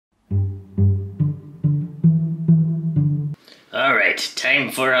Alright,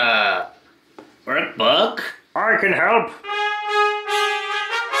 time for a workbook. I can help.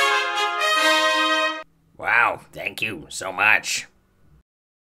 Wow, thank you so much.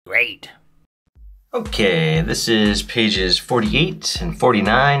 Great. Okay, this is pages 48 and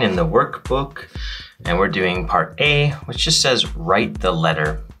 49 in the workbook, and we're doing part A, which just says write the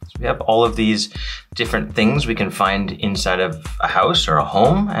letter. So we have all of these different things we can find inside of a house or a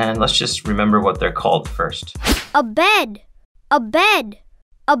home, and let's just remember what they're called first. A bed, a bed,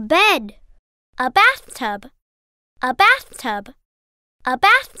 a bed. A bathtub, a bathtub, a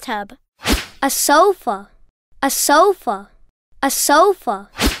bathtub. A sofa, a sofa, a sofa.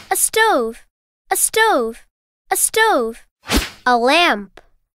 A stove, a stove, a stove. A lamp,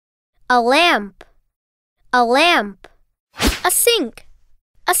 a lamp, a lamp. A sink,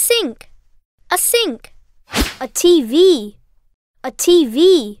 a sink, a sink. A TV, a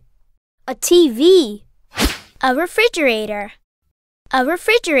TV, a TV. A refrigerator, a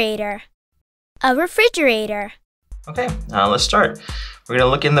refrigerator, a refrigerator. Okay, let's start. We're gonna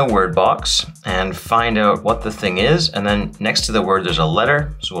look in the word box and find out what the thing is, and then next to the word there's a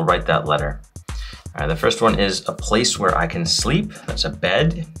letter, so we'll write that letter. All right, the first one is a place where I can sleep. That's a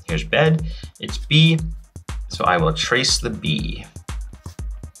bed. Here's bed. It's B, so I will trace the B.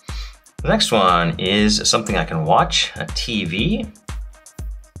 The next one is something I can watch, a TV.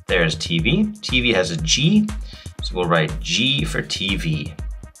 There's TV. TV has a G, so we'll write G for TV.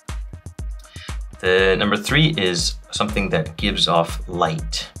 The number 3 is something that gives off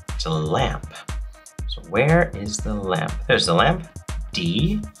light. It's a lamp. So where is the lamp? There's the lamp,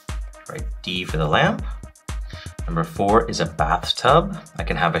 D. Write D for the lamp. Number 4 is a bathtub. I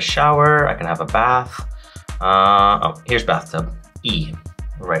can have a shower, I can have a bath. Oh, here's bathtub, E.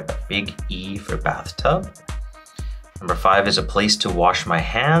 We'll write a big E for bathtub. Number 5 is a place to wash my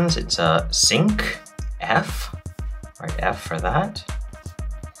hands. It's a sink, F. Write F for that.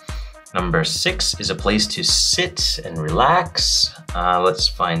 Number 6 is a place to sit and relax. Let's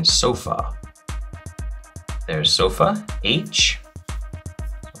find sofa. There's sofa, H.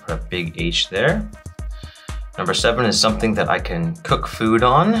 Put a big H there. Number 7 is something that I can cook food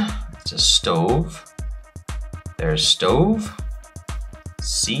on. It's a stove. There's stove,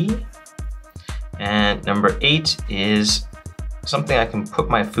 C. And number 8 is something I can put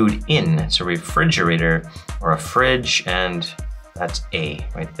my food in. It's a refrigerator or a fridge, and that's A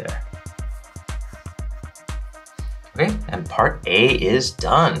right there. Okay, and part A is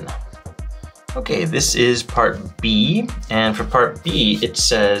done. Okay, this is part B, and for part B, it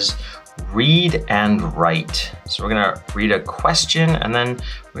says read and write. So we're gonna read a question, and then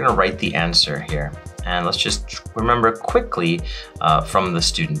we're gonna write the answer here. And let's just remember quickly from the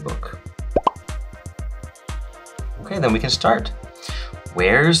student book. Okay, then we can start.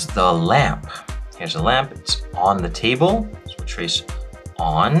 Where's the lamp? Here's a lamp, it's on the table. So we'll trace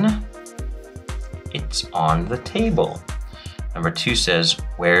on. It's on the table. Number 2 says,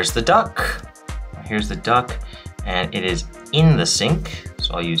 where's the duck? Well, here's the duck, and it is in the sink.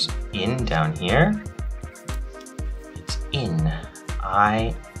 So I'll use in down here. It's in,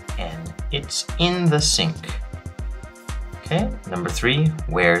 I-N. It's in the sink. Okay, number 3,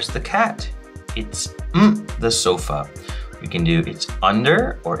 where's the cat? It's the sofa. We can do it's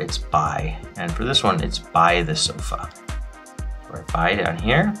under or it's by. And for this one, it's by the sofa. Or by down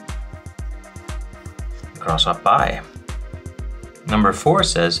here. Cross off by. Number 4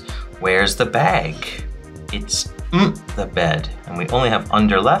 says, where's the bag? It's the bed. And we only have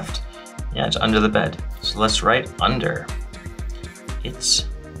under left. Yeah, it's under the bed. So let's write under. It's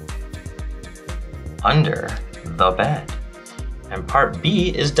under the bed. And part B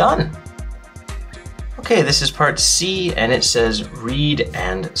is done. Okay, this is part C, and it says read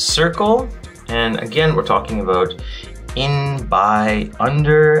and circle. And again, we're talking about in, by,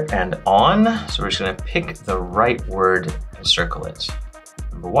 under, and on. So we're just gonna pick the right word and circle it.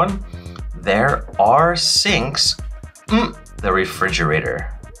 Number 1, there are sinks, the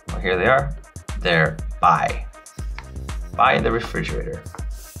refrigerator. Well, here they are. They're by the refrigerator.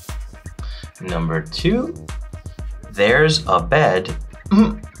 Number 2, there's a bed,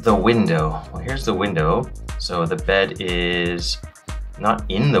 the window. Well, here's the window. So the bed is not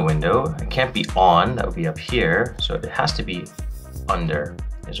in the window. It can't be on, that would be up here. So it has to be under.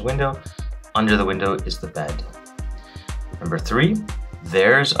 There's a window. Under the window is the bed. Number 3,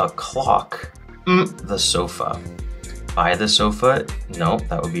 there's a clock, the sofa. By the sofa, no,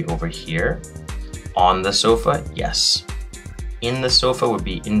 that would be over here. On the sofa, yes. In the sofa would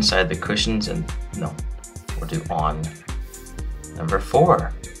be inside the cushions, and no, we'll do on. Number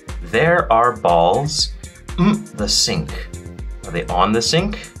 4, there are balls, the sink. Are they on the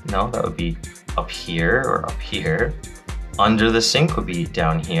sink? No, that would be up here or up here. Under the sink would be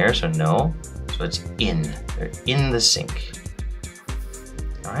down here, so no. So it's in. They're in the sink.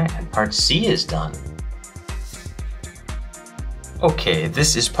 All right, and part C is done. Okay,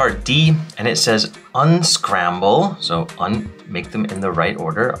 this is part D, and it says unscramble. So make them in the right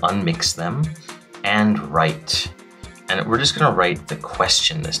order, unmix them, and write. And we're just gonna write the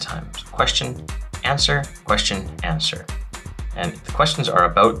question this time. So question, answer, question, answer. And the questions are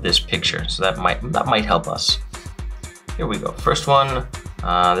about this picture, so that might help us. Here we go. First one,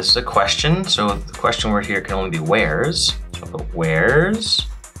 this is a question. So the question word here can only be where's. So I'll put where's,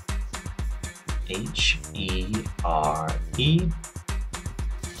 H-E-R-E.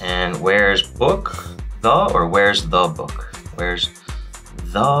 And where's book, or where's the book? Where's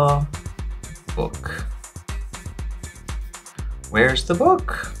the book? Where's the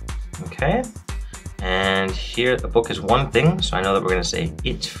book? Okay. And here the book is one thing, so I know that we're gonna say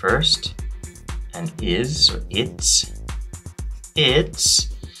it first. And is, so it's.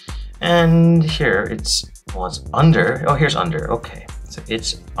 And here it's under. Oh, here's under, okay. So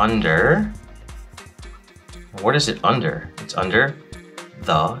it's under. What is it under? It's under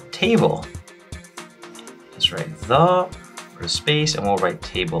the table. Let's write the, put a space, and we'll write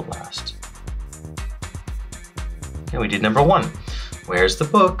table last. Okay, we did number one. Where's the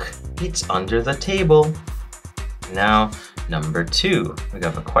book? It's under the table. Now, number two, we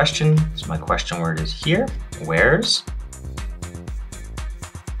have a question. So my question word is here. Where's?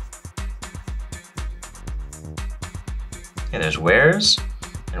 Okay, there's where's,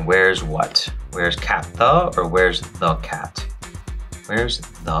 and where's what? Where's cat the, or where's the cat? Where's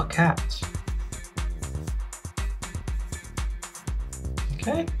the cat?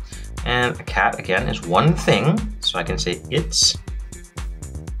 Okay, and a cat again is one thing, so I can say it's,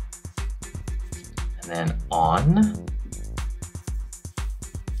 and then on.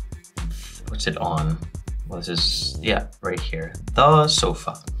 What's it on? Well, this is, yeah, right here. The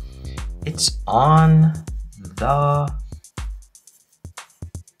sofa. It's on the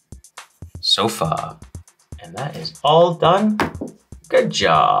sofa. And that is all done. Good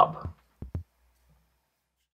job.